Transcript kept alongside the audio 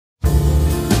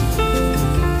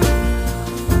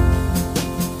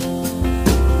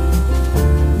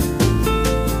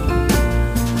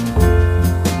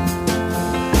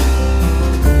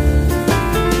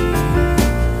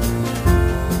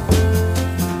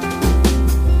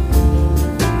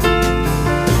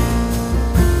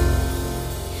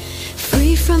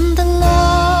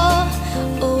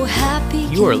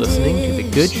are listening to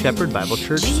the Good Shepherd Bible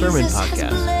Church Sermon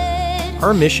Podcast.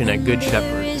 Our mission at Good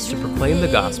Shepherd is to proclaim the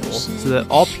gospel so that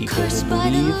all people will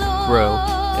believe, grow,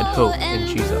 and hope in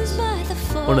Jesus.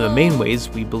 One of the main ways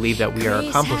we believe that we are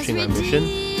accomplishing our mission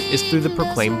is through the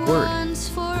proclaimed word.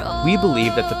 We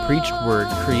believe that the preached word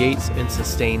creates and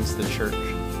sustains the church.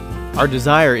 Our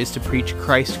desire is to preach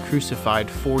Christ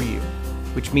crucified for you,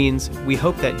 which means we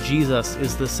hope that Jesus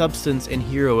is the substance and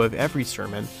hero of every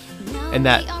sermon, and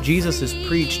that Jesus is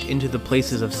preached into the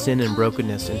places of sin and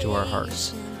brokenness into our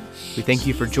hearts. We thank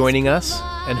you for joining us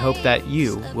and hope that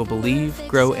you will believe,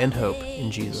 grow, and hope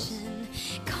in Jesus.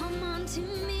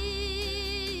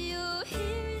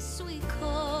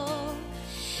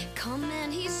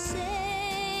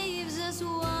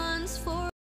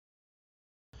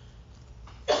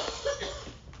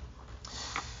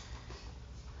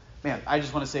 Man, I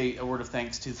just want to say a word of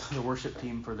thanks to the worship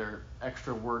team for their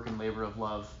extra work and labor of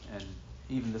love, and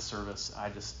even this service. I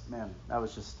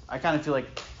kind of feel like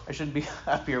I shouldn't be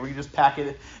up here. We can just pack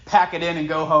it in and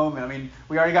go home. And I mean,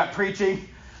 we already got preaching,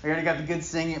 we already got the good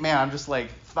singing. Man, I'm just like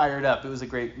fired up. It was a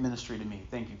great ministry to me.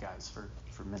 Thank you guys for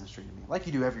ministering to me, like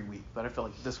you do every week. But I feel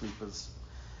like this week was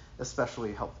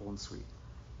especially helpful and sweet.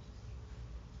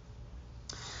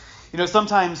 You know,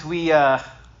 sometimes we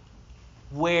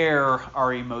wear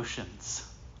our emotions,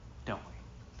 don't we?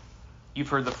 You've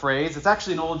heard the phrase. It's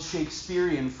actually an old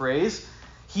Shakespearean phrase.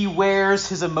 He wears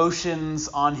his emotions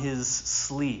on his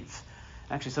sleeve.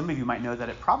 Actually, some of you might know that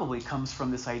it probably comes from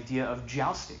this idea of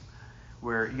jousting,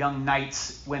 where young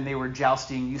knights, when they were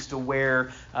jousting, used to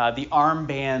wear the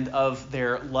armband of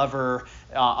their lover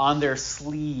on their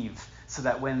sleeve, so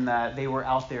that when they were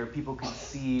out there, people could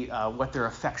see what their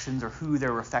affections or who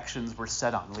their affections were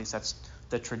set on. At least that's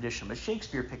the tradition. But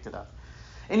Shakespeare picked it up.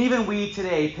 And even we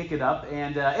today pick it up.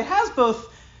 And it has both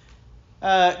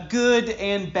good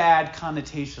and bad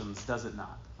connotations, does it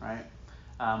not? Right?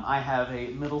 I have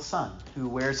a middle son who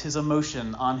wears his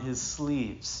emotion on his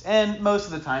sleeves. And most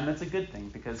of the time that's a good thing,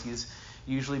 because he's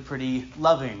usually pretty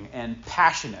loving and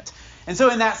passionate. And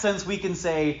so in that sense, we can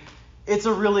say it's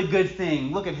a really good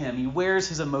thing. Look at him. He wears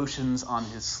his emotions on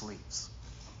his sleeves.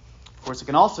 Of course, it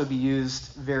can also be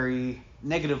used very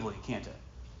negatively, can't it?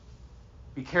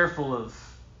 Be careful of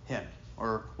him,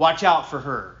 or watch out for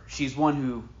her. She's one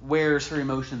who wears her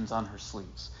emotions on her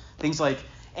sleeves. Things like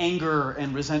anger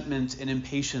and resentment and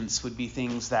impatience would be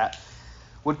things that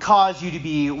would cause you to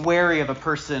be wary of a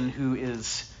person who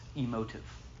is emotive.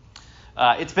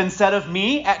 It's been said of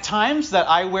me at times that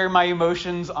I wear my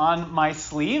emotions on my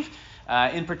sleeve.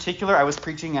 In particular, I was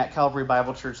preaching at Calvary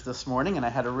Bible Church this morning, and I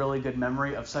had a really good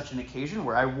memory of such an occasion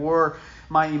where I wore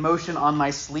my emotion on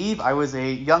my sleeve. I was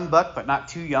a young buck, but not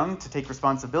too young to take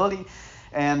responsibility.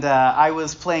 And I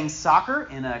was playing soccer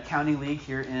in a county league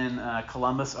here in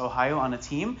Columbus, Ohio, on a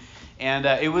team. And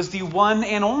it was the one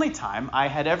and only time I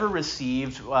had ever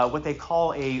received what they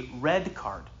call a red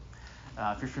card.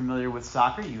 If you're familiar with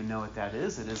soccer, you know what that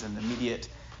is. It is an immediate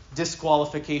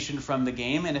disqualification from the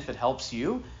game, and if it helps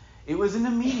you, it was an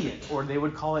immediate, or they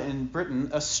would call it in Britain,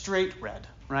 a straight red,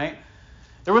 right?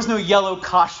 There was no yellow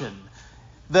caution.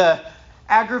 The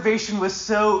aggravation was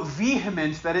so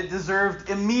vehement that it deserved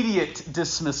immediate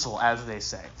dismissal, as they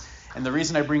say. And the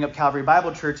reason I bring up Calvary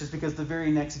Bible Church is because the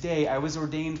very next day I was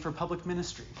ordained for public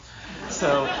ministry.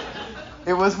 So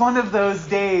it was one of those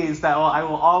days that I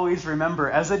will always remember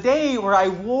as a day where I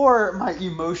wore my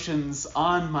emotions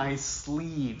on my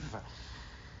sleeve.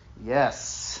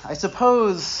 Yes, I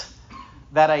suppose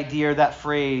that idea, that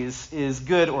phrase, is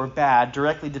good or bad,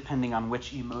 directly depending on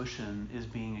which emotion is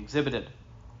being exhibited.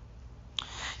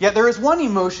 Yet there is one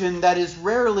emotion that is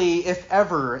rarely, if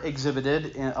ever,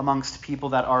 exhibited amongst people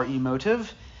that are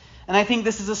emotive. And I think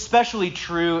this is especially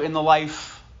true in the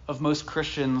life of most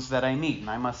Christians that I meet. And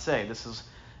I must say, this is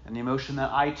an emotion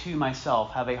that I, too,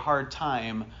 myself, have a hard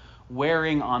time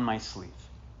wearing on my sleeve.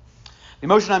 The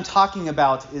emotion I'm talking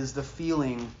about is the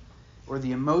feeling or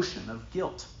the emotion of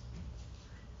guilt.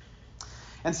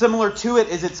 And similar to it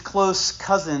is its close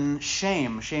cousin,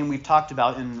 shame. Shame we've talked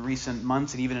about in recent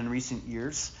months and even in recent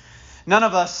years. None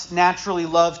of us naturally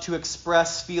love to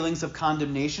express feelings of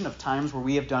condemnation of times where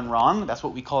we have done wrong. That's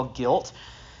what we call guilt.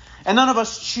 And none of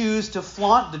us choose to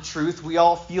flaunt the truth. We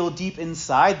all feel deep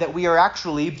inside that we are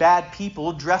actually bad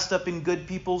people dressed up in good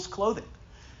people's clothing.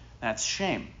 That's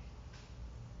shame.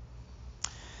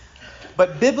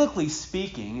 But biblically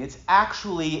speaking, it's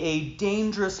actually a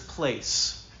dangerous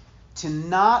place to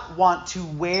not want to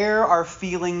wear our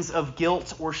feelings of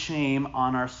guilt or shame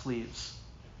on our sleeves.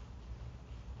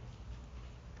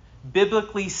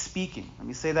 Biblically speaking, let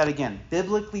me say that again.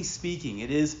 Biblically speaking, it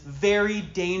is very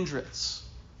dangerous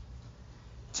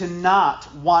to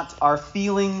not want our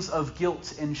feelings of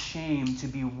guilt and shame to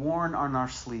be worn on our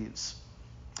sleeves.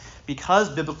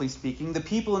 Because, biblically speaking, the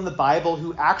people in the Bible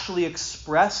who actually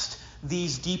expressed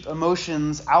these deep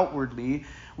emotions outwardly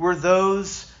were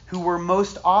those who were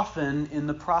most often in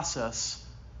the process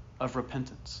of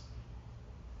repentance.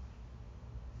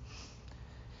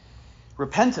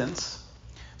 Repentance,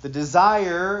 the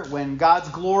desire when God's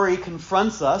glory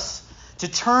confronts us to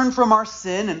turn from our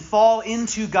sin and fall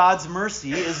into God's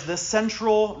mercy, is the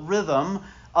central rhythm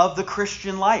of the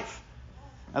Christian life.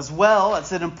 As well,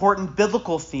 it's an important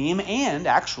biblical theme and,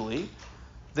 actually,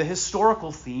 the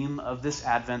historical theme of this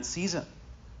Advent season.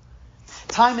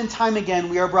 Time and time again,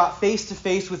 we are brought face to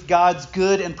face with God's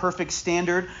good and perfect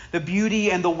standard, the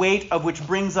beauty and the weight of which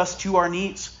brings us to our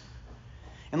knees.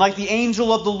 And like the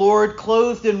angel of the Lord,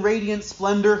 clothed in radiant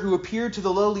splendor, who appeared to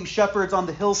the lowly shepherds on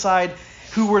the hillside,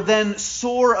 who were then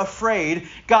sore afraid,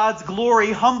 God's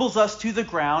glory humbles us to the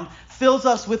ground, fills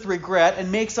us with regret,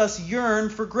 and makes us yearn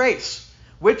for grace.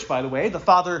 Which, by the way, the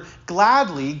Father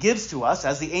gladly gives to us,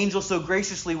 as the angel so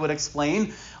graciously would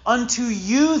explain, unto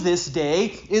you this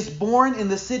day is born in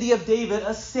the city of David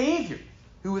a Savior,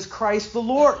 who is Christ the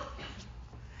Lord.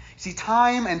 See,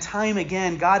 time and time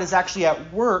again, God is actually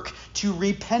at work to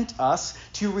repent us,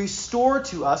 to restore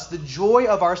to us the joy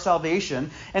of our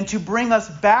salvation, and to bring us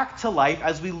back to life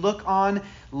as we look on,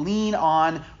 lean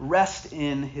on, rest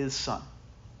in His Son.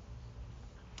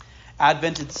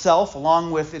 Advent itself, along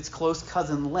with its close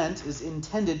cousin Lent, is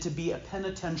intended to be a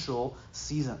penitential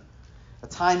season. A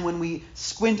time when we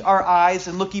squint our eyes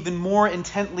and look even more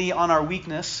intently on our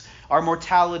weakness, our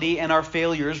mortality, and our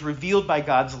failures revealed by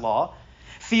God's law,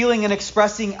 feeling and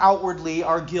expressing outwardly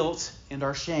our guilt and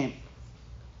our shame.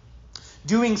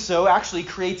 Doing so actually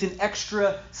creates an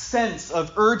extra sense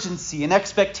of urgency and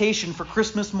expectation for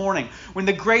Christmas morning, when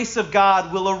the grace of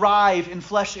God will arrive in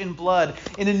flesh and blood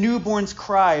in a newborn's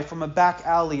cry from a back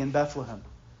alley in Bethlehem.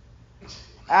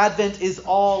 Advent is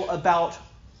all about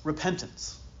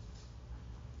repentance.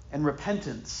 And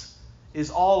repentance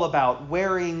is all about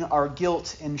wearing our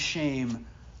guilt and shame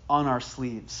on our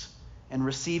sleeves and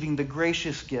receiving the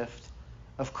gracious gift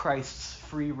of Christ's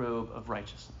free robe of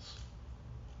righteousness.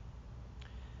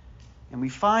 And we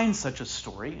find such a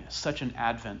story, such an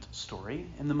Advent story,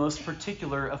 in the most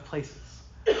particular of places.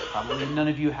 Probably none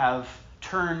of you have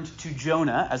turned to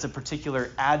Jonah as a particular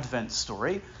Advent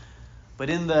story, but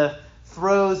in the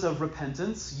throes of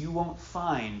repentance, you won't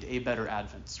find a better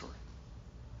Advent story.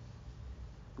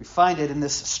 We find it in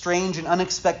this strange and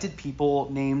unexpected people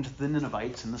named the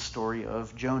Ninevites in the story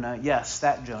of Jonah. Yes,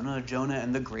 that Jonah, Jonah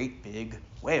and the great big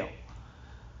whale.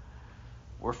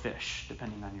 Or fish,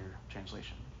 depending on your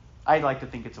translation. I like to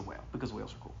think it's a whale, because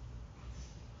whales are cool.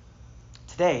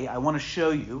 Today, I want to show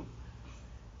you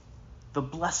the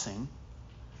blessing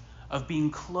of being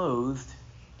clothed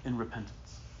in repentance.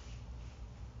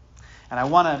 And I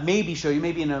want to maybe show you,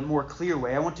 maybe in a more clear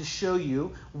way, I want to show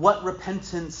you what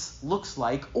repentance looks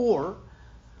like, or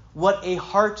what a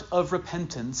heart of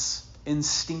repentance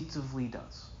instinctively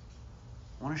does.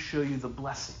 I want to show you the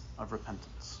blessing of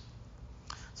repentance.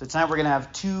 So tonight we're going to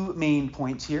have two main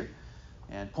points here.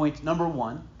 And point number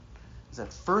one is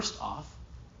that first off,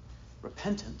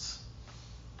 repentance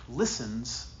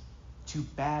listens to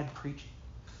bad preaching.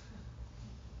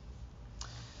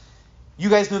 You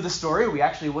guys know the story.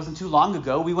 It wasn't too long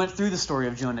ago. We went through the story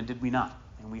of Jonah, did we not?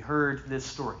 And we heard this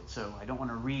story. So I don't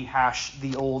want to rehash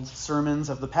the old sermons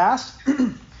of the past.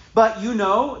 But you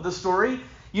know the story.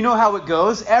 You know how it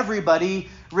goes. Everybody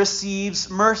receives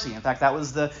mercy. In fact, that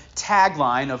was the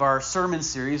tagline of our sermon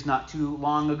series not too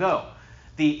long ago.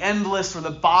 The endless or the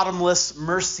bottomless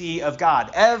mercy of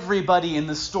God. Everybody in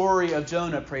the story of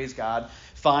Jonah, praise God,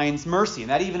 finds mercy. And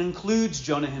that even includes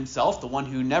Jonah himself, the one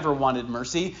who never wanted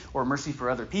mercy or mercy for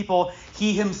other people.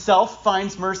 He himself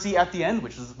finds mercy at the end,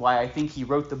 which is why I think he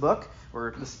wrote the book,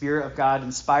 or the Spirit of God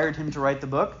inspired him to write the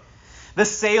book. The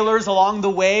sailors along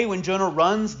the way, when Jonah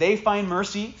runs, they find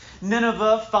mercy.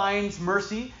 Nineveh finds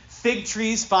mercy. Fig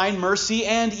trees find mercy.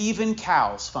 And even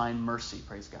cows find mercy,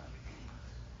 praise God.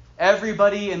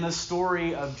 Everybody in the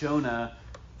story of Jonah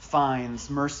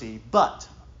finds mercy, but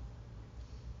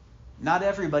not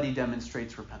everybody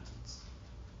demonstrates repentance.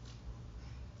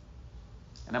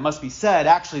 And it must be said,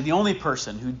 actually, the only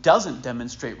person who doesn't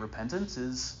demonstrate repentance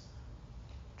is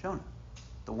Jonah,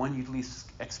 the one you'd least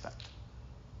expect.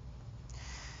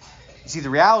 You see, the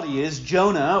reality is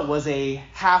Jonah was a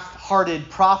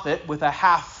half-hearted prophet with a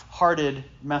half-hearted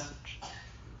message.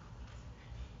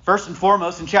 First and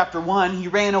foremost, in chapter 1, he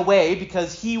ran away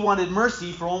because he wanted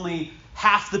mercy for only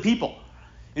half the people.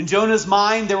 In Jonah's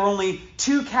mind, there were only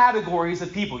two categories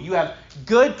of people. You have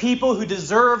good people who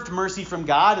deserved mercy from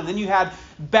God, and then you had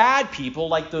bad people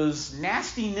like those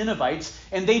nasty Ninevites,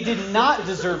 and they did not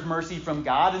deserve mercy from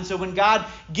God. And so when God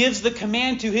gives the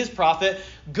command to his prophet,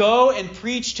 go and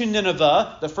preach to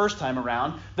Nineveh the first time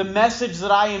around, the message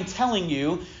that I am telling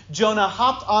you, Jonah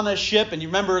hopped on a ship, and you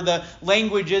remember the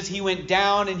languages, he went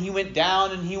down and he went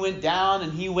down and he went down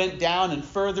and he went down and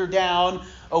further down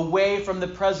away from the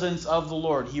presence of the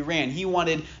Lord. He ran. He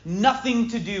wanted nothing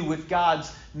to do with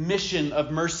God's mission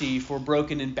of mercy for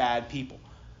broken and bad people.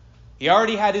 He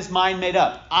already had his mind made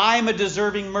up. I'm a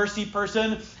deserving mercy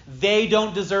person. They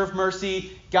don't deserve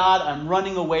mercy. God, I'm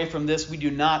running away from this. We do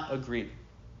not agree.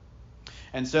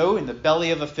 And so in the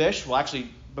belly of a fish, well, actually,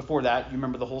 before that, you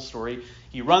remember the whole story.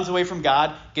 He runs away from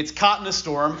God, gets caught in a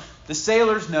storm. The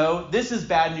sailors know this is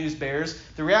bad news bears.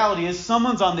 The reality is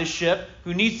someone's on this ship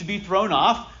who needs to be thrown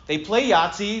off. They play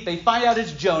Yahtzee. They find out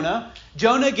it's Jonah.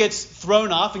 Jonah gets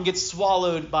thrown off and gets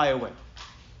swallowed by a whale.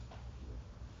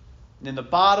 And in the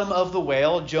bottom of the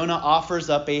whale, Jonah offers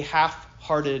up a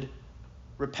half-hearted,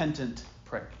 repentant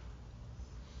prayer.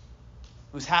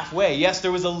 It was halfway. Yes,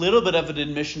 there was a little bit of an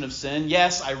admission of sin.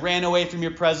 Yes, I ran away from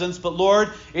your presence. But Lord,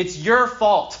 it's your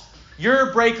fault.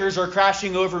 Your breakers are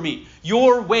crashing over me.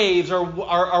 Your waves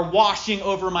are washing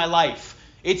over my life.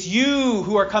 It's you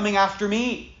who are coming after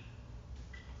me.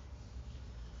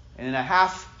 And in a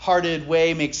half-hearted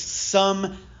way makes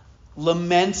some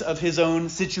lament of his own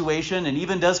situation and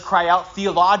even does cry out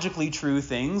theologically true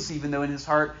things, even though in his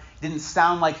heart it didn't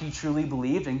sound like he truly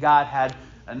believed. And God had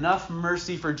enough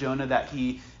mercy for Jonah that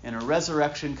he, in a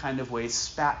resurrection kind of way,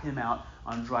 spat him out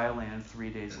on dry land 3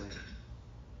 days later.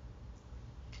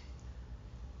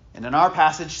 And in our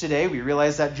passage today, we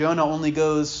realize that Jonah only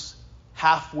goes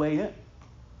halfway in.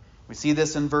 We see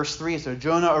this in verse 3. So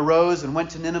Jonah arose and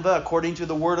went to Nineveh according to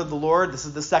the word of the Lord. This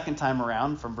is the second time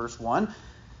around from verse 1.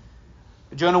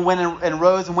 Jonah went and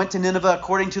rose and went to Nineveh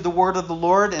according to the word of the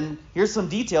Lord. And here's some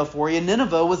detail for you.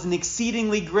 Nineveh was an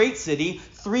exceedingly great city,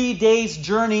 3 days'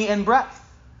 journey in breadth.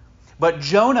 But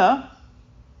Jonah,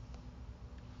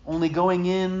 only going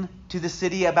in to the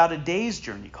city about a day's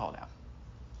journey, called out.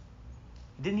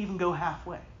 He didn't even go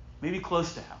halfway, maybe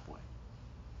close to halfway.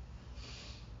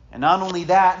 And not only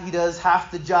that, he does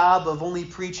half the job of only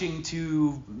preaching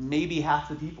to maybe half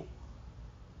the people.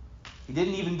 He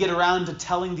didn't even get around to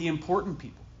telling the important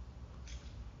people.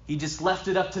 He just left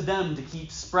it up to them to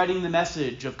keep spreading the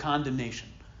message of condemnation.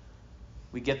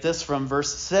 We get this from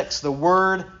verse 6. The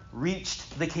word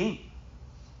reached the king.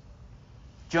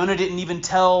 Jonah didn't even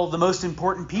tell the most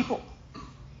important people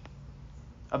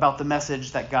about the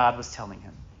message that God was telling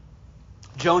him.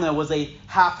 Jonah was a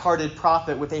half-hearted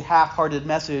prophet with a half-hearted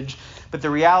message. But the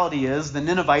reality is the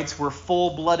Ninevites were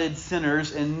full-blooded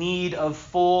sinners in need of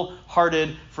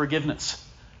full-hearted forgiveness.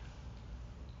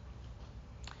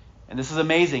 And this is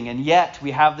amazing. And yet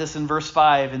we have this in verse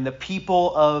 5. And the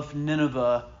people of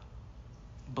Nineveh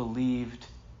believed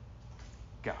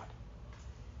God.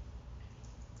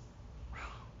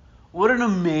 What an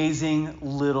amazing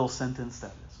little sentence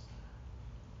that is.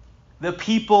 The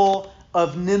people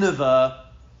of Nineveh,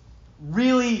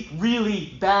 really,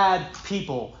 really bad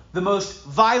people. The most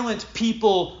violent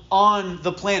people on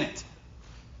the planet.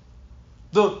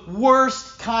 The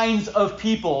worst kinds of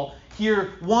people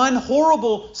hear one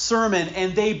horrible sermon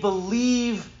and they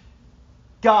believe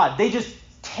God. They just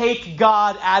take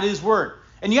God at his word.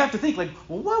 And you have to think, well,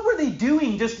 what were they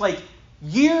doing just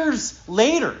years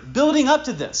later, building up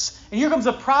to this? And here comes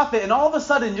a prophet, and all of a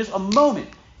sudden, just a moment,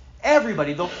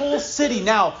 everybody, the whole city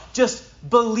now just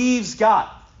believes God.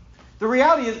 The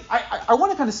reality is, I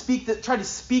want to kind of try to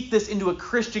speak this into a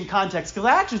Christian context, because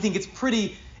I actually think it's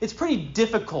pretty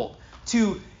difficult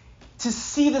to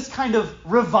see this kind of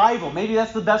revival. Maybe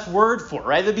that's the best word for it,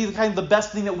 right? That'd be the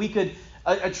best thing that we could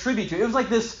attribute to it. It was like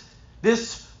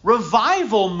this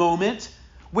revival moment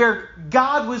where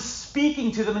God was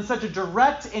speaking to them in such a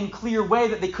direct and clear way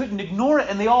that they couldn't ignore it,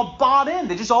 and they all bought in.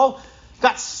 They just all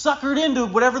got suckered into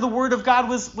whatever the word of God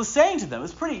was saying to them.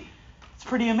 It's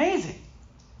pretty amazing.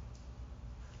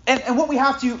 And what we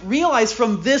have to realize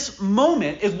from this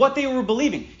moment is what they were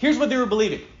believing. Here's what they were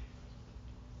believing.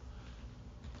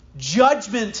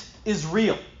 Judgment is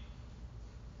real.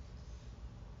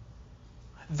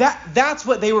 That's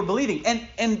what they were believing.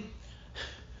 And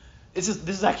this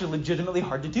is actually legitimately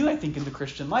hard to do, I think, in the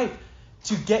Christian life.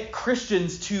 To get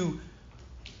Christians to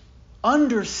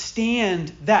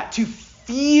understand that, to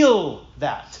feel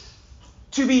that,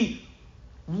 to be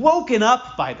woken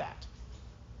up by that.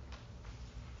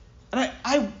 And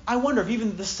I wonder if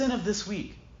even the sin of this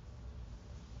week,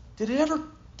 did it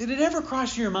ever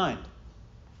cross your mind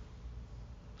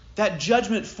that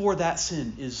judgment for that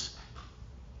sin is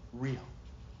real.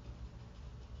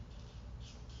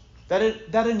 That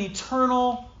an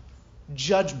eternal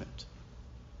judgment,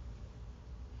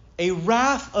 a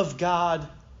wrath of God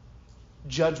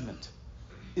judgment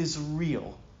is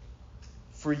real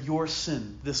for your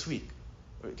sin this week.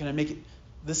 Or can I make it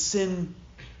the sin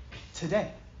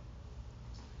today?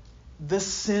 The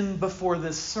sin before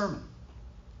this sermon.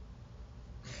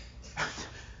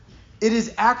 It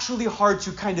is actually hard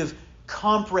to kind of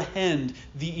comprehend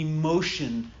the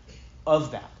emotion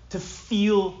of that, to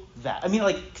feel that. I mean,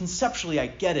 like, conceptually, I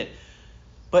get it,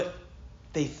 but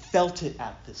they felt it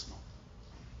at this moment.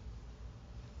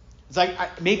 It's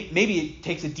like, maybe it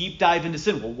takes a deep dive into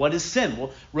sin. Well, what is sin?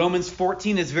 Well, Romans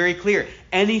 14 is very clear.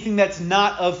 Anything that's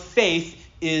not of faith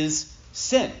is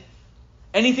sin.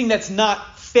 Anything that's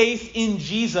not faith in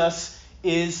Jesus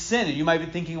is sin. And you might be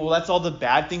thinking, well, that's all the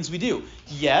bad things we do.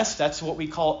 Yes, that's what we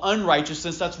call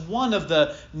unrighteousness. That's one of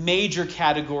the major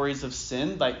categories of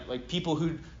sin. Like people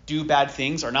who do bad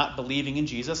things are not believing in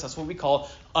Jesus. That's what we call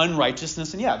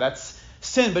unrighteousness. And yeah, that's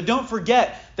sin. But don't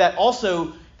forget that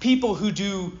also people who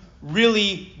do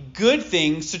really good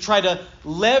things to try to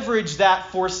leverage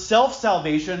that for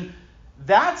self-salvation,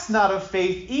 that's not of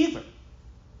faith either.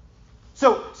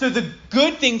 So the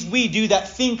good things we do that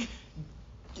think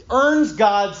earns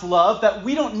God's love, that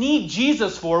we don't need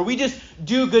Jesus for, we just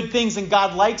do good things and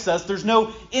God likes us. There's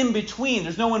no in between.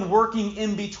 There's no one working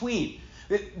in between.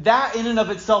 That in and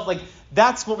of itself, like,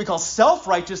 that's what we call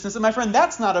self-righteousness. And my friend,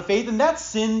 that's not of faith, and that's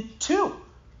sin too.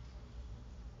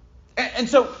 And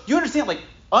so you understand, like,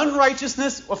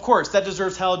 unrighteousness, of course, that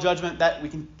deserves hell judgment. That we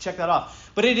can check that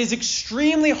off. But it is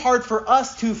extremely hard for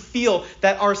us to feel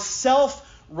that our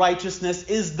self-righteousness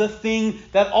is the thing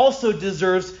that also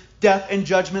deserves death and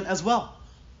judgment as well.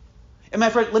 And my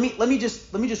friend, let me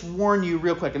just warn you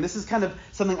real quick. And this is kind of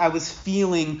something I was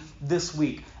feeling this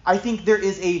week. I think there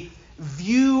is a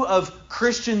view of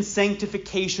Christian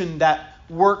sanctification that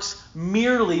works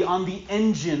merely on the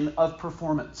engine of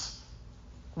performance.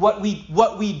 What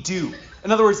we do.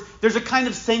 In other words, there's a kind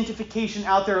of sanctification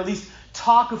out there, or at least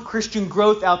talk of Christian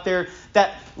growth out there,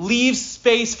 that leaves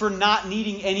space for not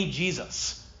needing any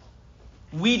Jesus.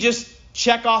 We just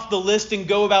check off the list and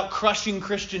go about crushing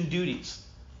Christian duties.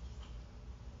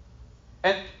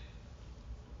 And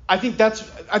I think that's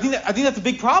a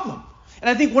big problem. And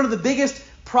I think one of the biggest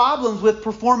problems with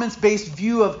performance-based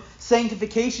view of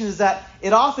sanctification is that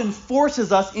it often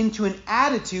forces us into an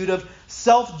attitude of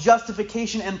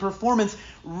self-justification and performance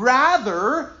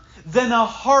rather than a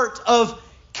heart of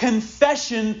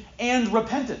confession and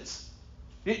repentance.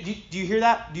 Do you hear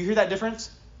that? Do you hear that difference?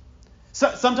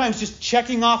 So, sometimes just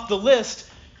checking off the list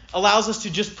allows us to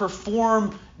just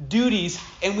perform duties,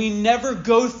 and we never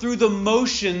go through the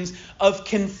motions of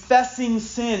confessing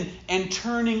sin and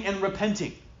turning and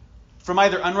repenting from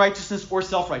either unrighteousness or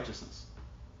self-righteousness.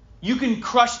 You can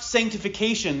crush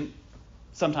sanctification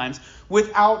sometimes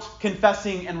without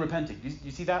confessing and repenting. Do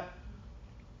you see that?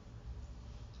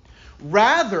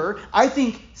 Rather, I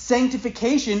think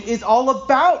sanctification is all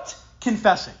about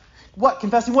confessing. What?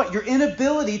 Confessing what? Your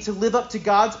inability to live up to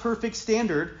God's perfect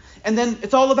standard. And then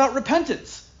it's all about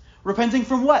repentance. Repenting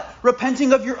from what?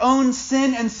 Repenting of your own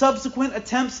sin and subsequent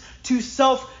attempts to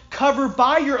self-cover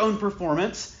by your own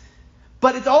performance.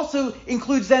 But it also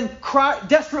includes then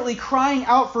desperately crying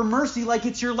out for mercy like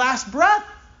it's your last breath.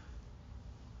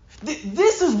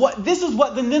 This is what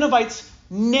the Ninevites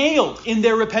nailed in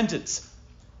their repentance.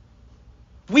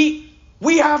 We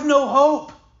have no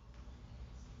hope.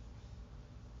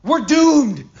 We're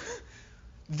doomed.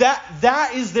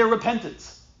 That is their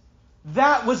repentance.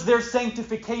 That was their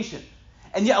sanctification.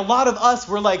 And yet a lot of us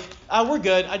were like, we're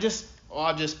good. I'll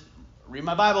just read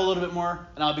my Bible a little bit more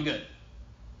and I'll be good.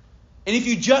 And if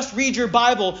you just read your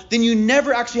Bible, then you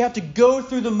never actually have to go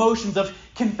through the motions of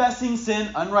confessing sin,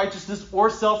 unrighteousness,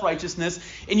 or self-righteousness,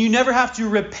 and you never have to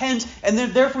repent, and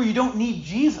then therefore you don't need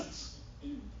Jesus.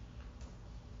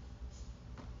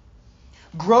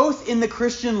 Growth in the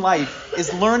Christian life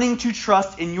is learning to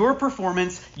trust in your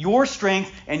performance, your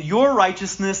strength, and your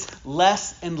righteousness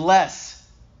less and less,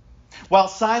 while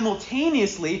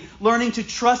simultaneously learning to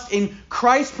trust in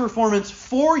Christ's performance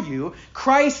for you,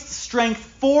 Christ's strength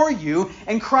for you,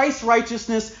 and Christ's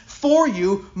righteousness for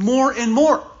you more and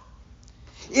more.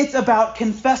 It's about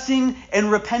confessing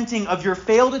and repenting of your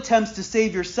failed attempts to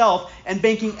save yourself and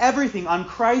banking everything on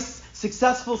Christ's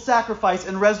successful sacrifice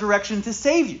and resurrection to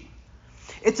save you.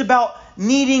 It's about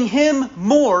needing Him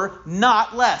more,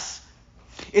 not less.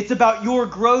 It's about your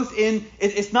growth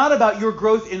it's not about your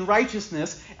growth in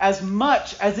righteousness as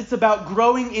much as it's about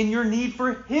growing in your need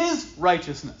for His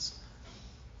righteousness.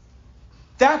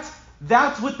 That's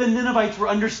what the Ninevites were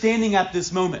understanding at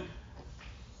this moment.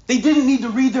 They didn't need to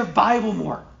read their Bible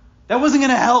more. That wasn't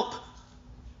going to help.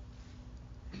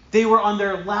 They were on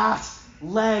their last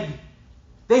leg.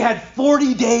 They had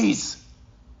 40 days.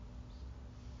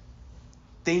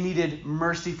 They needed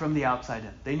mercy from the outside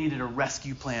in. They needed a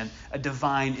rescue plan, a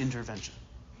divine intervention.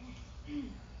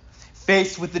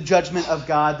 Faced with the judgment of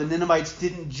God, the Ninevites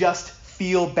didn't just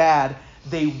feel bad.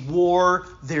 They wore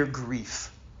their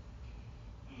grief.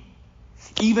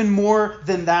 Even more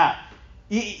than that,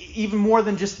 even more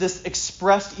than just this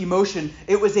expressed emotion,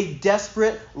 it was a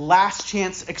desperate last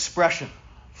chance expression.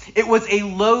 It was a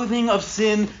loathing of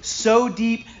sin so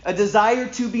deep, a desire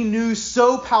to be new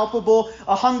so palpable,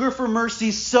 a hunger for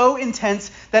mercy so intense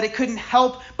that it couldn't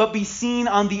help but be seen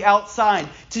on the outside,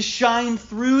 to shine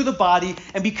through the body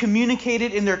and be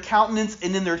communicated in their countenance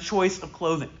and in their choice of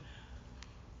clothing.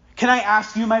 Can I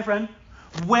ask you, my friend,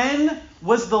 when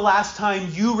was the last time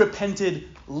you repented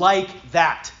like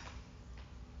that?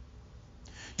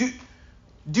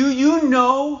 Do you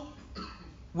know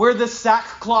where the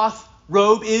sackcloth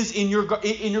robe is in your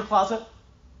closet?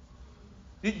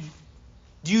 Do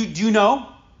you know?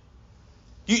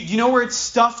 Do you know where it's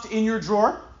stuffed in your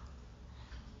drawer?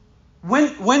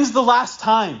 When's the last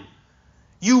time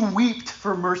you wept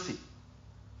for mercy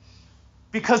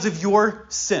because of your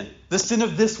sin, the sin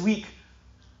of this week,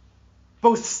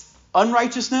 both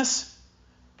unrighteousness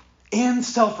and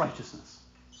self-righteousness?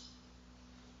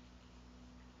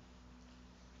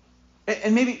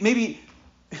 And maybe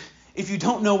if you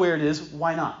don't know where it is,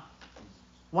 why not?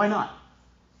 Why not?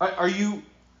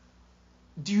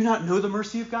 Do you not know the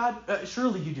mercy of God?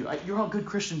 Surely you do. You're all good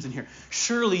Christians in here.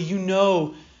 Surely you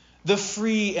know the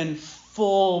free and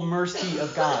full mercy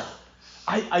of God.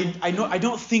 I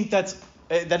don't think that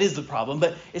is the problem,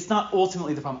 but it's not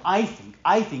ultimately the problem. I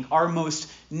think our most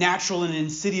natural and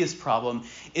insidious problem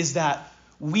is that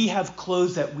we have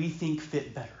clothes that we think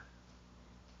fit better.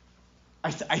 I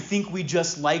think we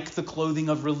just like the clothing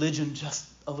of religion just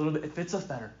a little bit. It fits us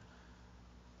better.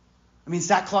 I mean,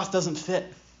 sackcloth doesn't fit.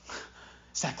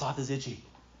 Sackcloth is itchy.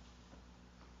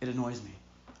 It annoys me.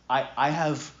 I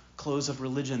have clothes of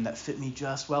religion that fit me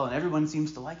just well, and everyone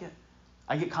seems to like it.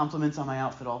 I get compliments on my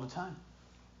outfit all the time.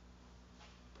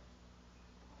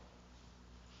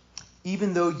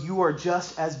 Even though you are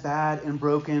just as bad and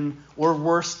broken or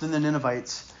worse than the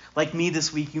Ninevites, like me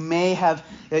this week, you may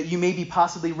be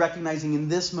possibly recognizing in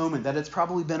this moment that it's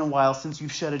probably been a while since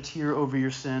you've shed a tear over your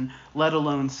sin, let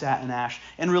alone sat in ash.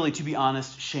 And really, to be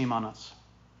honest, shame on us.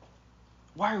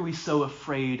 Why are we so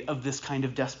afraid of this kind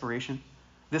of desperation,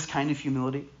 this kind of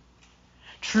humility?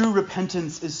 True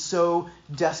repentance is so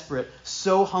desperate,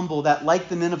 so humble that, like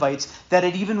the Ninevites, that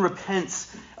it even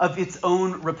repents of its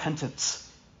own repentance.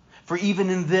 For even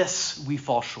in this, we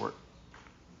fall short.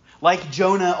 Like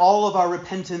Jonah, all of our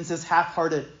repentance is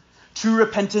half-hearted. True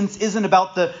repentance isn't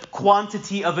about the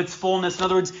quantity of its fullness. In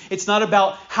other words, it's not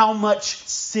about how much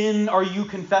sin are you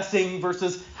confessing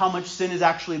versus how much sin is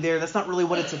actually there. That's not really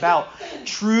what it's about.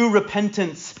 True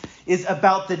repentance is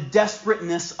about the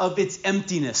desperateness of its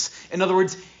emptiness. In other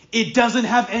words, it doesn't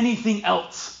have anything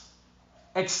else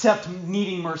except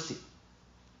needing mercy.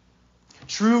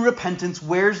 True repentance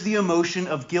wears the emotion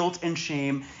of guilt and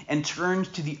shame and turns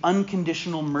to the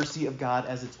unconditional mercy of God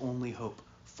as its only hope.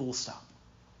 Full stop.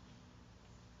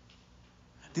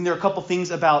 I think there are a couple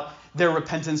things about their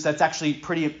repentance that's actually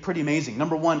pretty amazing.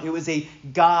 Number one, it was a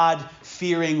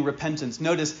God-fearing repentance.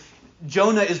 Notice,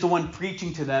 Jonah is the one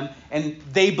preaching to them, and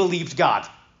they believed God.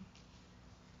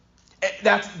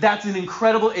 That's an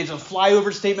incredible, it's a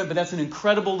flyover statement, but that's an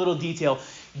incredible little detail.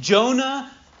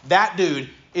 Jonah, that dude,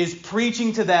 is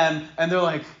preaching to them, and they're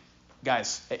like,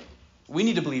 guys, hey, we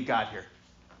need to believe God here.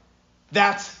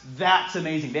 That's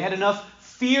amazing. They had enough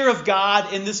fear of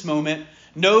God in this moment.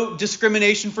 No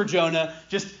discrimination for Jonah.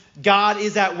 Just God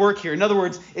is at work here. In other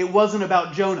words, it wasn't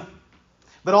about Jonah.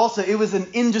 But also, it was an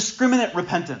indiscriminate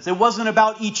repentance. It wasn't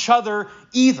about each other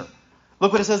either.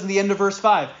 Look what it says in the end of verse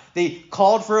 5. They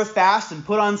called for a fast and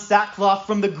put on sackcloth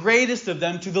from the greatest of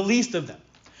them to the least of them.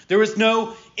 There was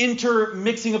no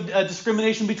intermixing of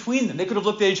discrimination between them. They could have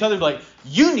looked at each other and be like,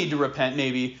 you need to repent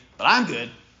maybe, but I'm good.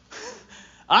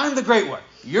 I'm the great one.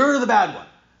 You're the bad one.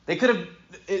 They could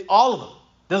have, all of them.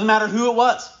 Doesn't matter who it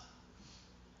was.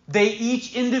 They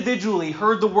each individually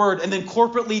heard the word and then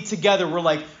corporately together were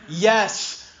like,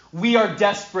 yes, we are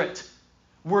desperate.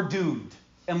 We're doomed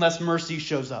unless mercy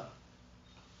shows up.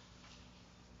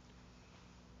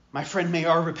 My friend, may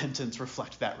our repentance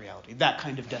reflect that reality, that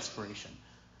kind of desperation.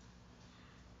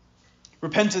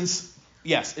 Repentance,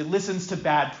 yes, it listens to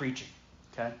bad preaching,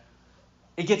 okay?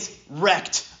 It gets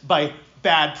wrecked by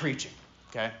bad preaching,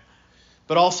 okay?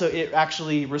 But also it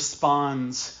actually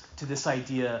responds to this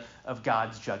idea of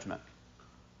God's judgment.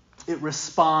 It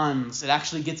responds. It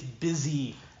actually gets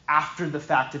busy after the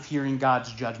fact of hearing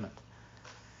God's judgment.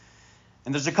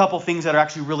 And there's a couple things that are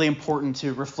actually really important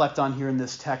to reflect on here in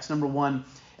this text. Number one,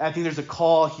 I think there's a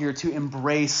call here to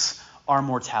embrace our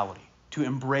mortality. To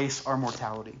embrace our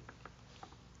mortality.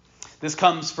 This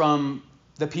comes from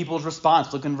the people's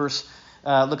response. Look in verse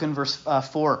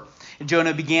 4.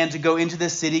 Jonah began to go into the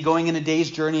city, going in a day's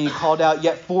journey, and he called out,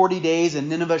 "Yet 40 days, and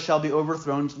Nineveh shall be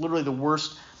overthrown." It's literally the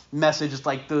worst message. It's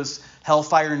like those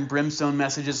hellfire and brimstone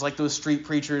messages, like those street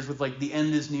preachers with like the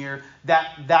end is near.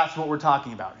 That's what we're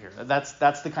talking about here.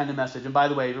 That's the kind of message. And by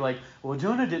the way, you're like, well,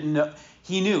 Jonah didn't know.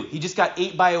 He knew. He just got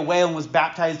ate by a whale and was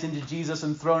baptized into Jesus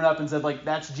and thrown up and said, like,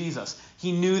 that's Jesus.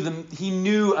 He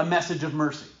knew a message of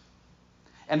mercy.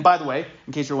 And by the way,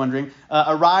 in case you're wondering,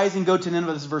 arise and go to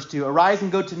Nineveh. This is verse 2. Arise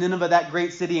and go to Nineveh, that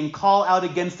great city, and call out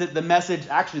against it the message.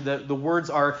 Actually, the words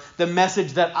are the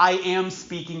message that I am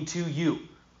speaking to you.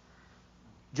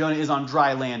 Jonah is on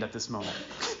dry land at this moment.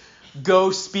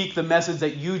 Go speak the message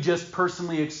that you just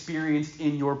personally experienced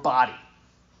in your body.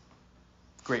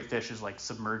 Great fish is like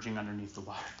submerging underneath the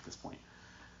water at this point,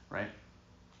 right?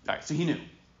 All right, so he knew.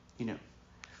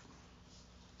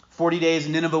 40 days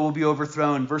and Nineveh will be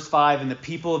overthrown. Verse 5, and the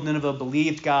people of Nineveh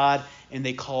believed God and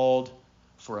they called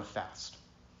for a fast.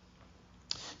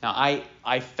 Now,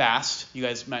 I fast. You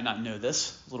guys might not know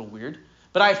this. A little weird.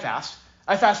 But I fast.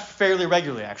 I fast fairly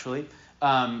regularly, actually.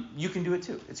 You can do it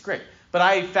too. It's great. But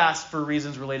I fast for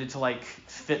reasons related to like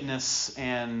fitness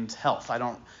and health.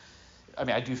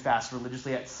 I do fast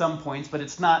religiously at some points, but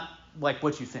it's not like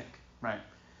what you think, right?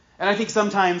 And I think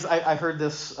sometimes, I heard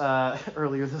this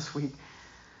earlier this week,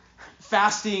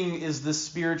 fasting is the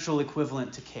spiritual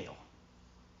equivalent to kale,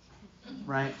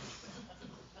 right?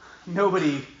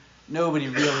 Nobody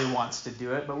really wants to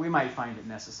do it, but we might find it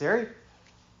necessary.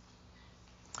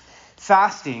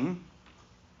 Fasting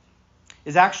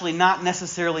is actually not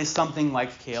necessarily something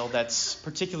like kale that's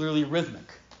particularly rhythmic,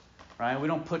 right? We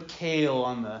don't put kale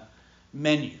on the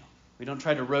menu. We don't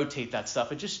try to rotate that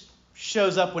stuff. It just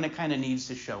shows up when it kind of needs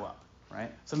to show up,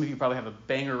 right? Some of you probably have a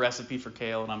banger recipe for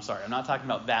kale, and I'm sorry, I'm not talking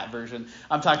about that version.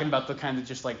 I'm talking about the kind that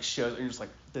just like shows, and you're just like,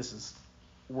 this is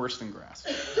worse than grass.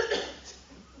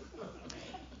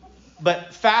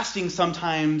 But fasting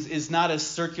sometimes is not as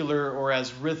circular or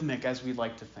as rhythmic as we'd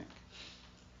like to think.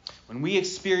 When we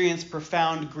experience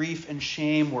profound grief and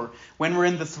shame, or when we're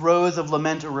in the throes of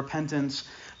lament or repentance,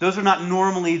 those are not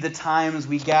normally the times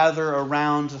we gather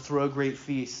around to throw great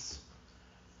feasts.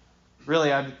 Really,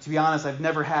 to be honest, I've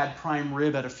never had prime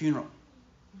rib at a funeral.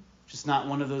 Just not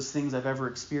one of those things I've ever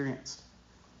experienced.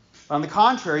 But on the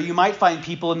contrary, you might find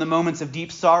people in the moments of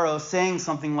deep sorrow saying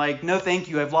something like, "No, thank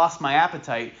you, I've lost my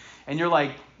appetite." And you're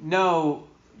like, "No,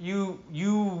 you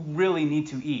really need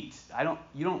to eat.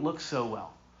 You don't look so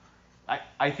well.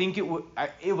 I think it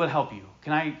would help you.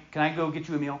 Can I go get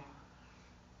you a meal?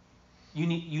 You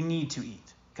need to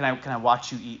eat. Can I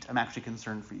watch you eat? I'm actually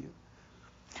concerned for you."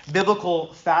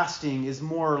 Biblical fasting is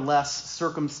more or less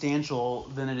circumstantial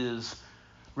than it is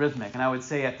rhythmic. And I would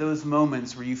say at those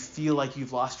moments where you feel like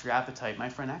you've lost your appetite, my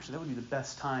friend, actually that would be the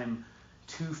best time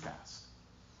to fast.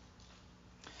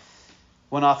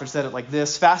 One author said it like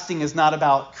this: fasting is not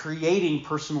about creating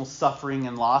personal suffering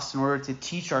and loss in order to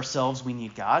teach ourselves we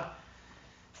need God.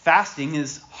 Fasting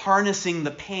is harnessing the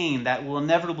pain that will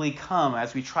inevitably come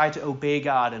as we try to obey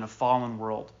God in a fallen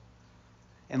world,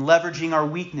 and leveraging our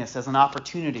weakness as an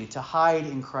opportunity to hide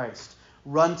in Christ,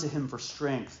 run to Him for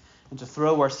strength, and to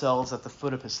throw ourselves at the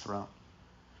foot of His throne.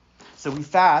 So we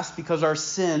fast because our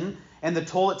sin and the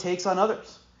toll it takes on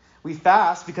others. We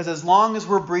fast because as long as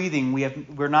we're breathing,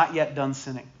 we're not yet done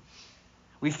sinning.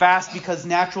 We fast because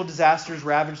natural disasters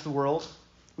ravage the world.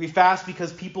 We fast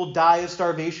because people die of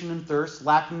starvation and thirst,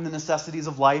 lacking the necessities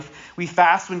of life. We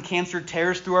fast when cancer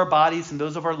tears through our bodies and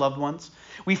those of our loved ones.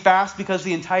 We fast because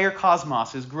the entire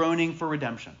cosmos is groaning for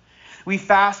redemption. We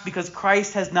fast because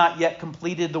Christ has not yet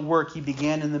completed the work He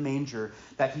began in the manger,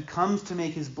 that He comes to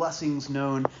make His blessings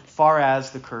known far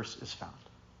as the curse is found.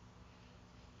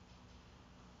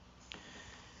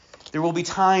 There will be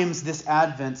times this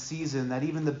Advent season that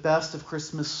even the best of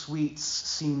Christmas sweets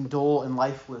seem dull and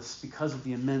lifeless because of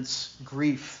the immense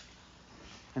grief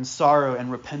and sorrow and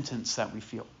repentance that we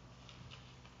feel.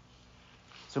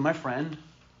 So my friend,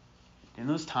 in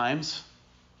those times,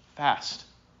 fast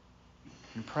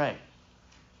and pray.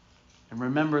 And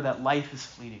remember that life is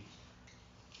fleeting.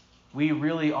 We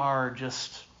really are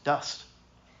just dust.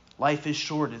 Life is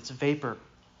short, it's vapor.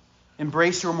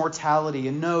 Embrace your mortality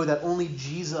and know that only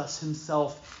Jesus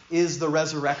Himself is the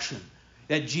resurrection.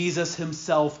 That Jesus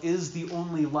Himself is the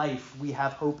only life we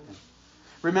have hope in.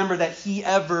 Remember that he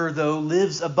ever, though,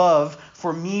 lives above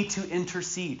for me to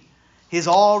intercede. His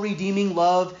all-redeeming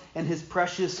love and his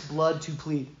precious blood to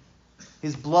plead.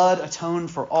 His blood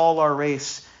atoned for all our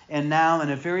race, and now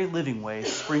in a very living way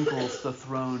sprinkles the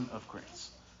throne of grace.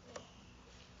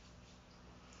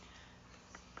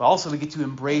 But also we get to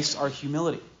embrace our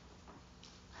humility.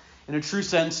 In a true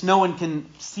sense, no one can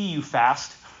see you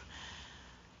fast.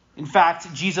 In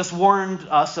fact, Jesus warned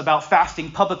us about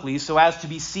fasting publicly so as to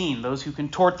be seen. Those who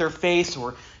contort their face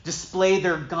or display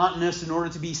their gauntness in order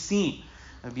to be seen.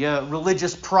 That would be a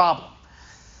religious problem.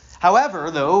 However,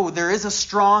 though, there is a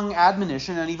strong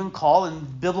admonition and even call in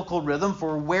biblical rhythm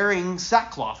for wearing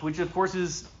sackcloth, which of course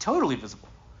is totally visible.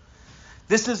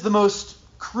 This is the most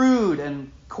crude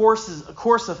and coarse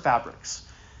of fabrics.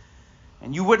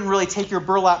 And you wouldn't really take your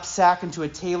burlap sack into a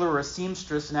tailor or a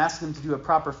seamstress and ask them to do a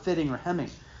proper fitting or hemming.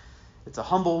 It's a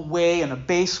humble way and a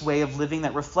base way of living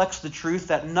that reflects the truth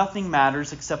that nothing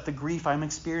matters except the grief I'm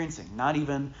experiencing, not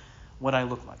even what I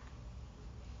look like.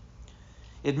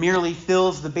 It merely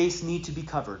fills the base need to be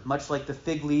covered, much like the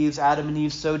fig leaves Adam and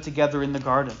Eve sewed together in the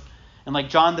garden. And like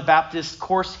John the Baptist's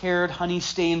coarse-haired,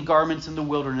 honey-stained garments in the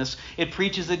wilderness, it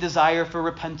preaches a desire for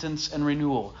repentance and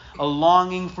renewal, a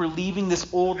longing for leaving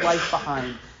this old life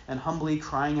behind and humbly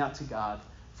crying out to God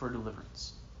for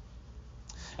deliverance.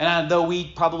 And though we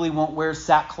probably won't wear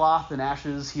sackcloth and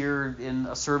ashes here in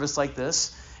a service like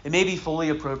this, it may be fully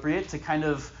appropriate to kind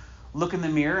of look in the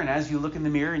mirror, and as you look in the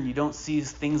mirror and you don't see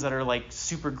things that are like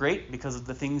super great because of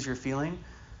the things you're feeling,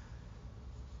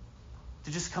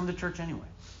 to just come to church anyway.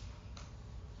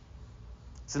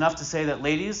 It's enough to say that,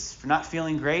 ladies, if you're not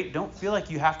feeling great, don't feel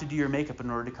like you have to do your makeup in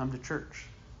order to come to church.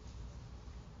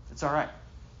 It's all right.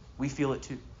 We feel it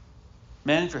too.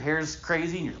 Men, if your hair's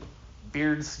crazy and your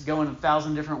beard's going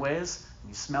 1,000 different ways, and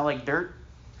you smell like dirt,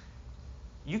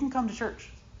 you can come to church.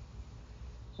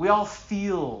 We all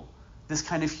feel this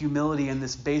kind of humility and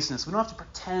this baseness. We don't have to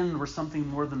pretend we're something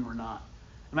more than we're not.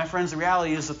 And my friends, the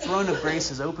reality is the throne of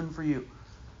grace is open for you,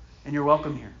 and you're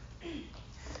welcome here.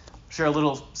 I'll share a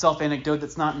little self-anecdote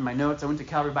that's not in my notes. I went to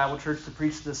Calvary Bible Church to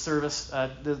preach this service,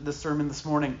 this sermon this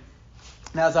morning.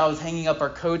 And as I was hanging up our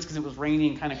coats, because it was rainy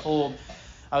and kind of cold,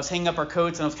 I was hanging up our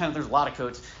coats, and there's a lot of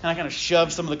coats, and I kind of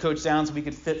shoved some of the coats down so we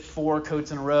could fit 4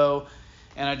 coats in a row,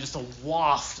 and just a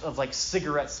waft of like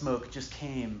cigarette smoke just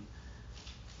came.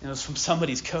 And it was from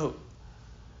somebody's coat.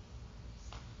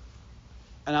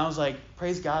 And I was like,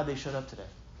 praise God they showed up today.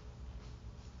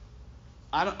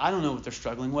 I don't know what they're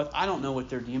struggling with. I don't know what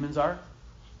their demons are.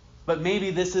 But maybe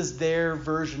this is their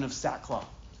version of sackcloth,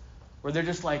 where they're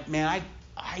just like, man,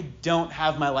 I don't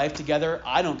have my life together.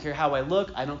 I don't care how I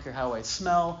look. I don't care how I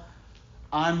smell.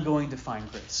 I'm going to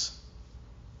find grace.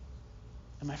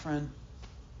 And my friend,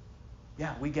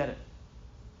 yeah, we get it.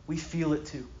 We feel it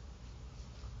too.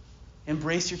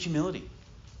 Embrace your humility.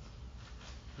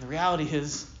 The reality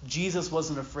is, Jesus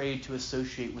wasn't afraid to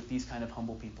associate with these kind of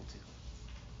humble people too.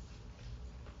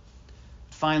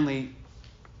 Finally,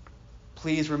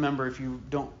 please remember, if you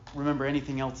don't remember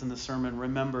anything else in the sermon,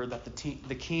 remember that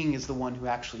the king is the one who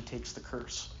actually takes the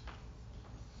curse.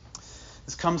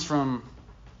 This comes from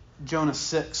Jonah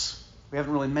 6. We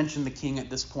haven't really mentioned the king at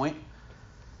this point.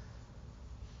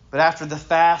 But after the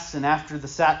fast and after the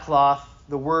sackcloth,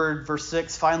 the word, verse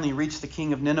 6, finally reached the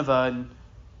king of Nineveh, and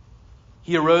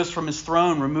he arose from his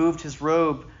throne, removed his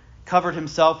robe, covered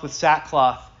himself with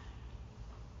sackcloth,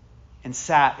 and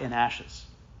sat in ashes.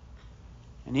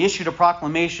 And he issued a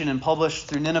proclamation and published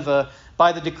through Nineveh,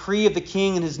 by the decree of the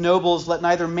king and his nobles, let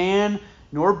neither man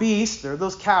nor beast, there are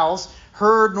those cows,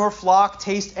 herd nor flock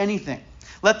taste anything.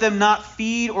 Let them not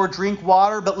feed or drink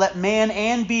water, but let man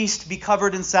and beast be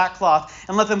covered in sackcloth,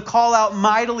 and let them call out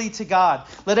mightily to God.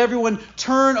 Let everyone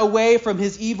turn away from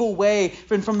his evil way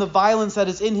and from the violence that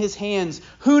is in his hands.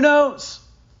 Who knows?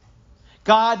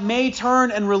 God may turn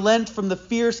and relent from the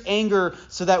fierce anger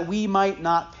so that we might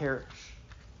not perish.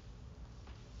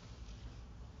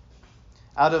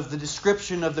 Out of the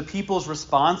description of the people's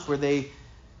response, where they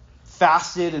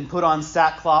fasted and put on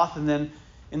sackcloth, and then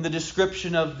in the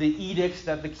description of the edict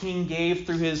that the king gave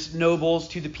through his nobles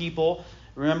to the people,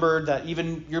 remember that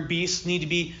even your beasts need to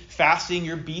be fasting,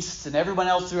 your beasts and everyone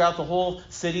else throughout the whole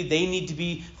city, they need to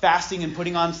be fasting and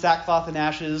putting on sackcloth and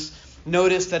ashes.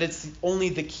 Notice that it's only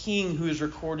the king who is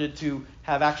recorded to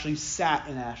have actually sat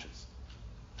in ashes.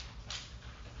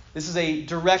 This is a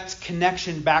direct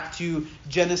connection back to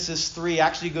Genesis 3.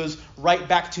 Actually goes right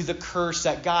back to the curse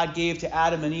that God gave to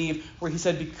Adam and Eve, where he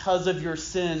said, because of your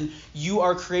sin, you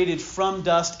are created from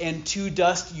dust, and to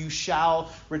dust you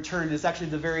shall return. It's actually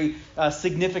the very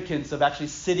significance of actually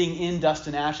sitting in dust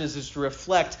and ashes is to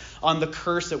reflect on the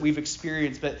curse that we've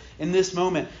experienced. But in this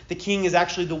moment, the king is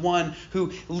actually the one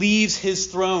who leaves his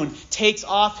throne, takes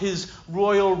off his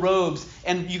royal robes,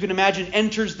 and you can imagine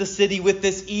enters the city with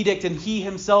this edict, and he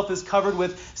himself is covered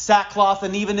with sackcloth,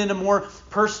 and even in a more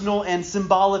personal and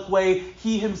symbolic way,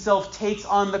 he himself takes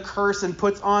on the curse and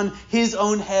puts on his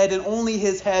own head, and only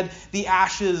his head, the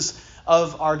ashes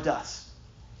of our dust.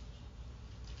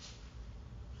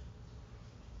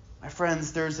 My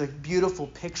friends, there's a beautiful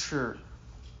picture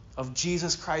of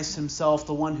Jesus Christ himself,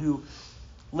 the one who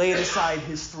laid aside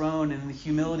his throne, and the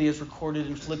humility is recorded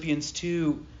in Philippians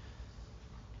 2.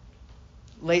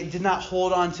 Did not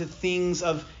hold on to things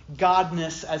of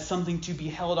godness as something to be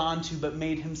held on to, but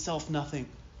made himself nothing.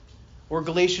 Or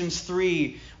Galatians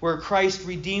 3, where Christ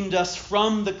redeemed us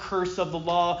from the curse of the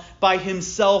law by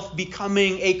himself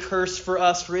becoming a curse for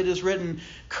us. For it is written,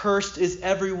 cursed is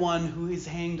everyone who is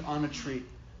hanged on a tree.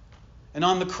 And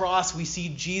on the cross we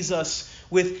see Jesus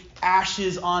with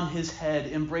ashes on his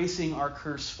head, embracing our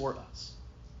curse for us.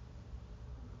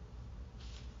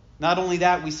 Not only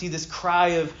that, we see this cry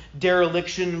of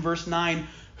dereliction in verse 9.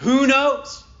 Who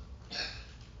knows?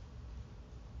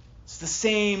 It's the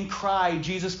same cry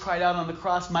Jesus cried out on the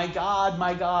cross. My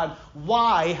God,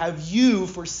 why have you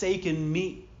forsaken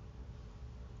me?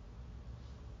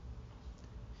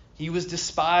 He was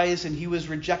despised and he was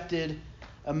rejected,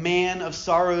 a man of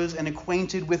sorrows and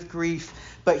acquainted with grief.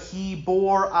 But he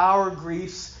bore our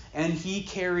griefs and he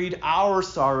carried our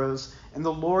sorrows. And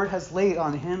the Lord has laid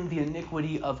on him the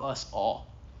iniquity of us all.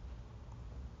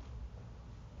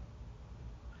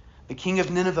 The king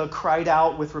of Nineveh cried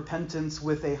out with repentance,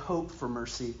 with a hope for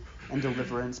mercy and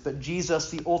deliverance. But Jesus,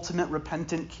 the ultimate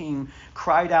repentant king,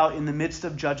 cried out in the midst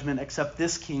of judgment, except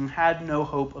this king had no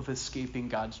hope of escaping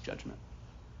God's judgment.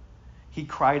 He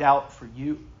cried out for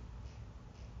you,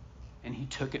 and he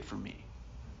took it for me.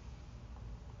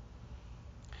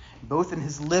 Both in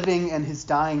his living and his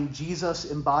dying, Jesus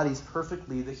embodies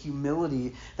perfectly the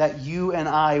humility that you and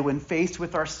I, when faced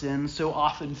with our sin, so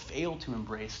often fail to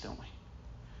embrace, don't we?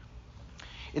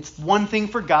 It's one thing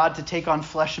for God to take on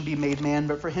flesh and be made man,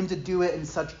 but for him to do it in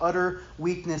such utter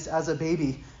weakness as a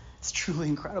baby, it's truly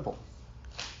incredible.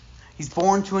 He's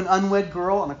born to an unwed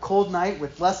girl on a cold night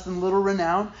with less than little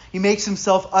renown. He makes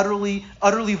himself utterly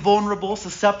vulnerable,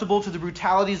 susceptible to the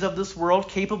brutalities of this world,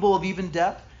 capable of even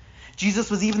death.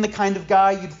 Jesus was even the kind of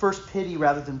guy you'd first pity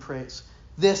rather than praise.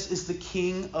 This is the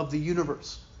King of the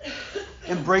universe.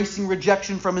 Embracing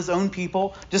rejection from his own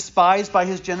people, despised by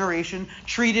his generation,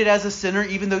 treated as a sinner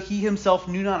even though he himself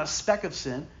knew not a speck of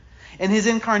sin. In his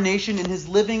incarnation, in his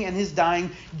living and his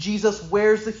dying, Jesus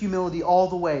wears the humility all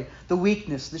the way. The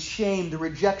weakness, the shame, the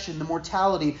rejection, the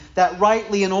mortality that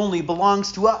rightly and only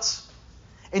belongs to us.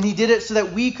 And he did it so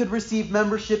that we could receive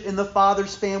membership in the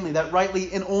Father's family that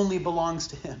rightly and only belongs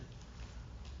to him.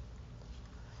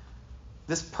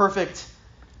 This perfect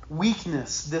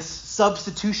weakness, this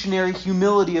substitutionary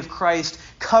humility of Christ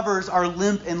covers our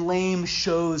limp and lame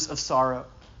shows of sorrow.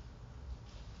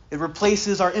 It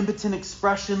replaces our impotent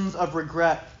expressions of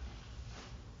regret.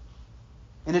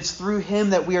 And it's through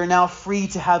him that we are now free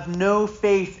to have no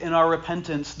faith in our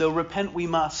repentance, though repent we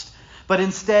must, but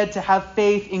instead to have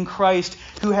faith in Christ,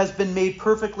 who has been made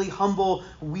perfectly humble,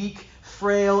 weak,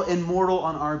 frail, and mortal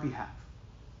on our behalf.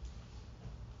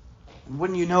 And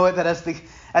wouldn't you know it that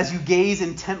as you gaze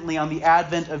intently on the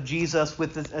advent of Jesus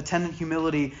with the attendant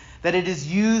humility, that it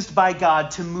is used by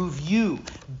God to move you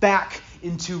back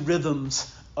into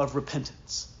rhythms of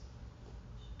repentance,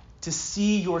 to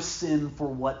see your sin for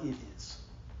what it is.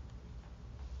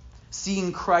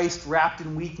 Seeing Christ wrapped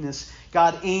in weakness,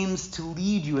 God aims to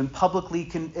lead you in public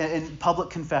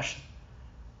confession.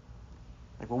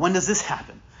 Well, when does this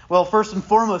happen? Well, first and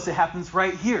foremost, it happens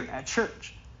right here at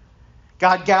church.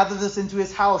 God gathers us into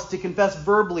his house to confess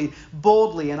verbally,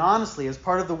 boldly, and honestly as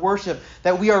part of the worship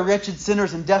that we are wretched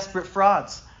sinners and desperate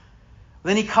frauds.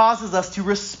 Then he causes us to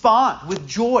respond with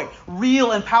joy,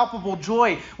 real and palpable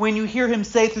joy, when you hear him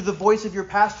say through the voice of your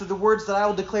pastor the words that I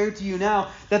will declare to you now,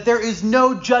 that there is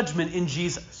no judgment in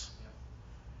Jesus.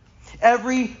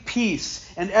 Every piece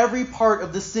and every part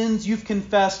of the sins you've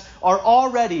confessed are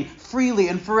already freely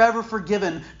and forever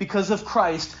forgiven because of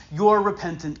Christ, your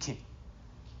repentant King.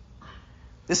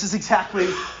 This is exactly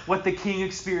what the king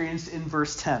experienced in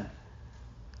verse 10.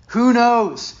 Who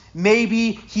knows?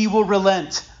 Maybe he will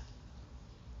relent.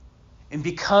 And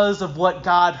because of what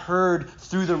God heard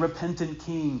through the repentant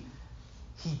king,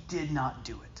 he did not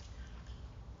do it.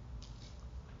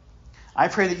 I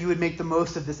pray that you would make the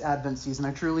most of this Advent season.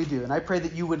 I truly do. And I pray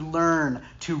that you would learn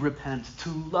to repent, to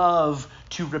love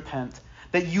to repent,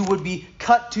 that you would be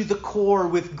cut to the core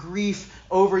with grief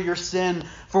over your sin.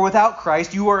 For without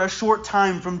Christ, you are a short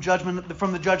time from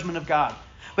the judgment of God.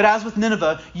 But as with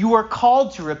Nineveh, you are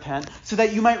called to repent so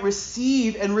that you might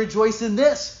receive and rejoice in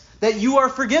this, that you are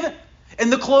forgiven.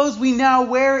 And the clothes we now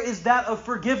wear is that of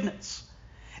forgiveness.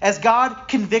 As God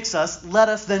convicts us, let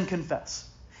us then confess.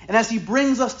 And as he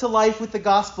brings us to life with the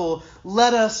gospel,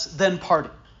 let us then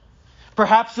pardon.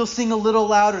 Perhaps you'll sing a little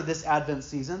louder this Advent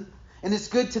season. And it's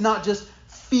good to not just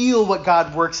feel what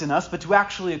God works in us, but to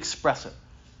actually express it.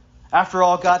 After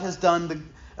all, God has gone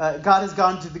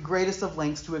to the greatest of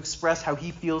lengths to express how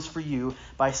he feels for you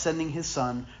by sending his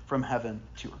Son from heaven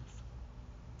to earth.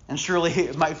 And surely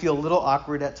it might feel a little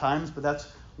awkward at times, but that's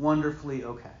wonderfully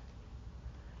okay.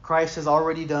 Christ has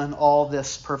already done all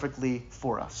this perfectly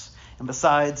for us. And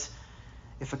besides,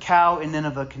 if a cow in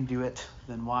Nineveh can do it,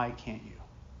 then why can't you?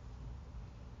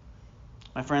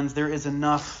 My friends, there is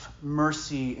enough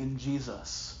mercy in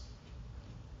Jesus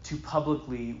to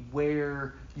publicly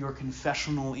wear your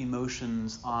confessional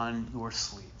emotions on your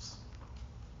sleeves.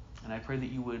 And I pray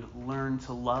that you would learn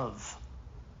to love,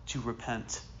 to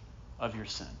repent of your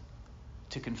sin,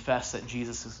 to confess that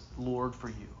Jesus is Lord for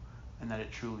you, and that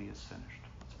it truly is finished.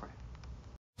 Let's pray.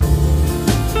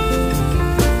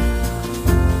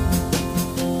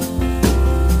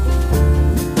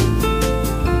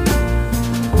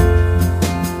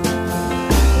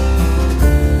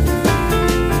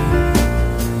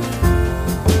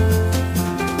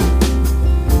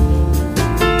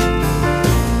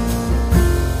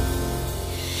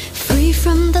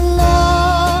 From the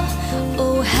law,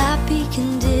 oh happy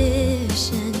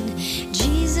condition.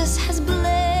 Jesus has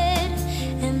bled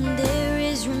and there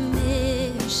is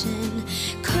remission.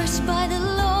 Cursed by the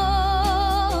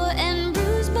law and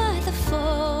bruised by the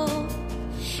foe,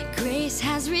 grace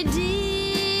has redeemed.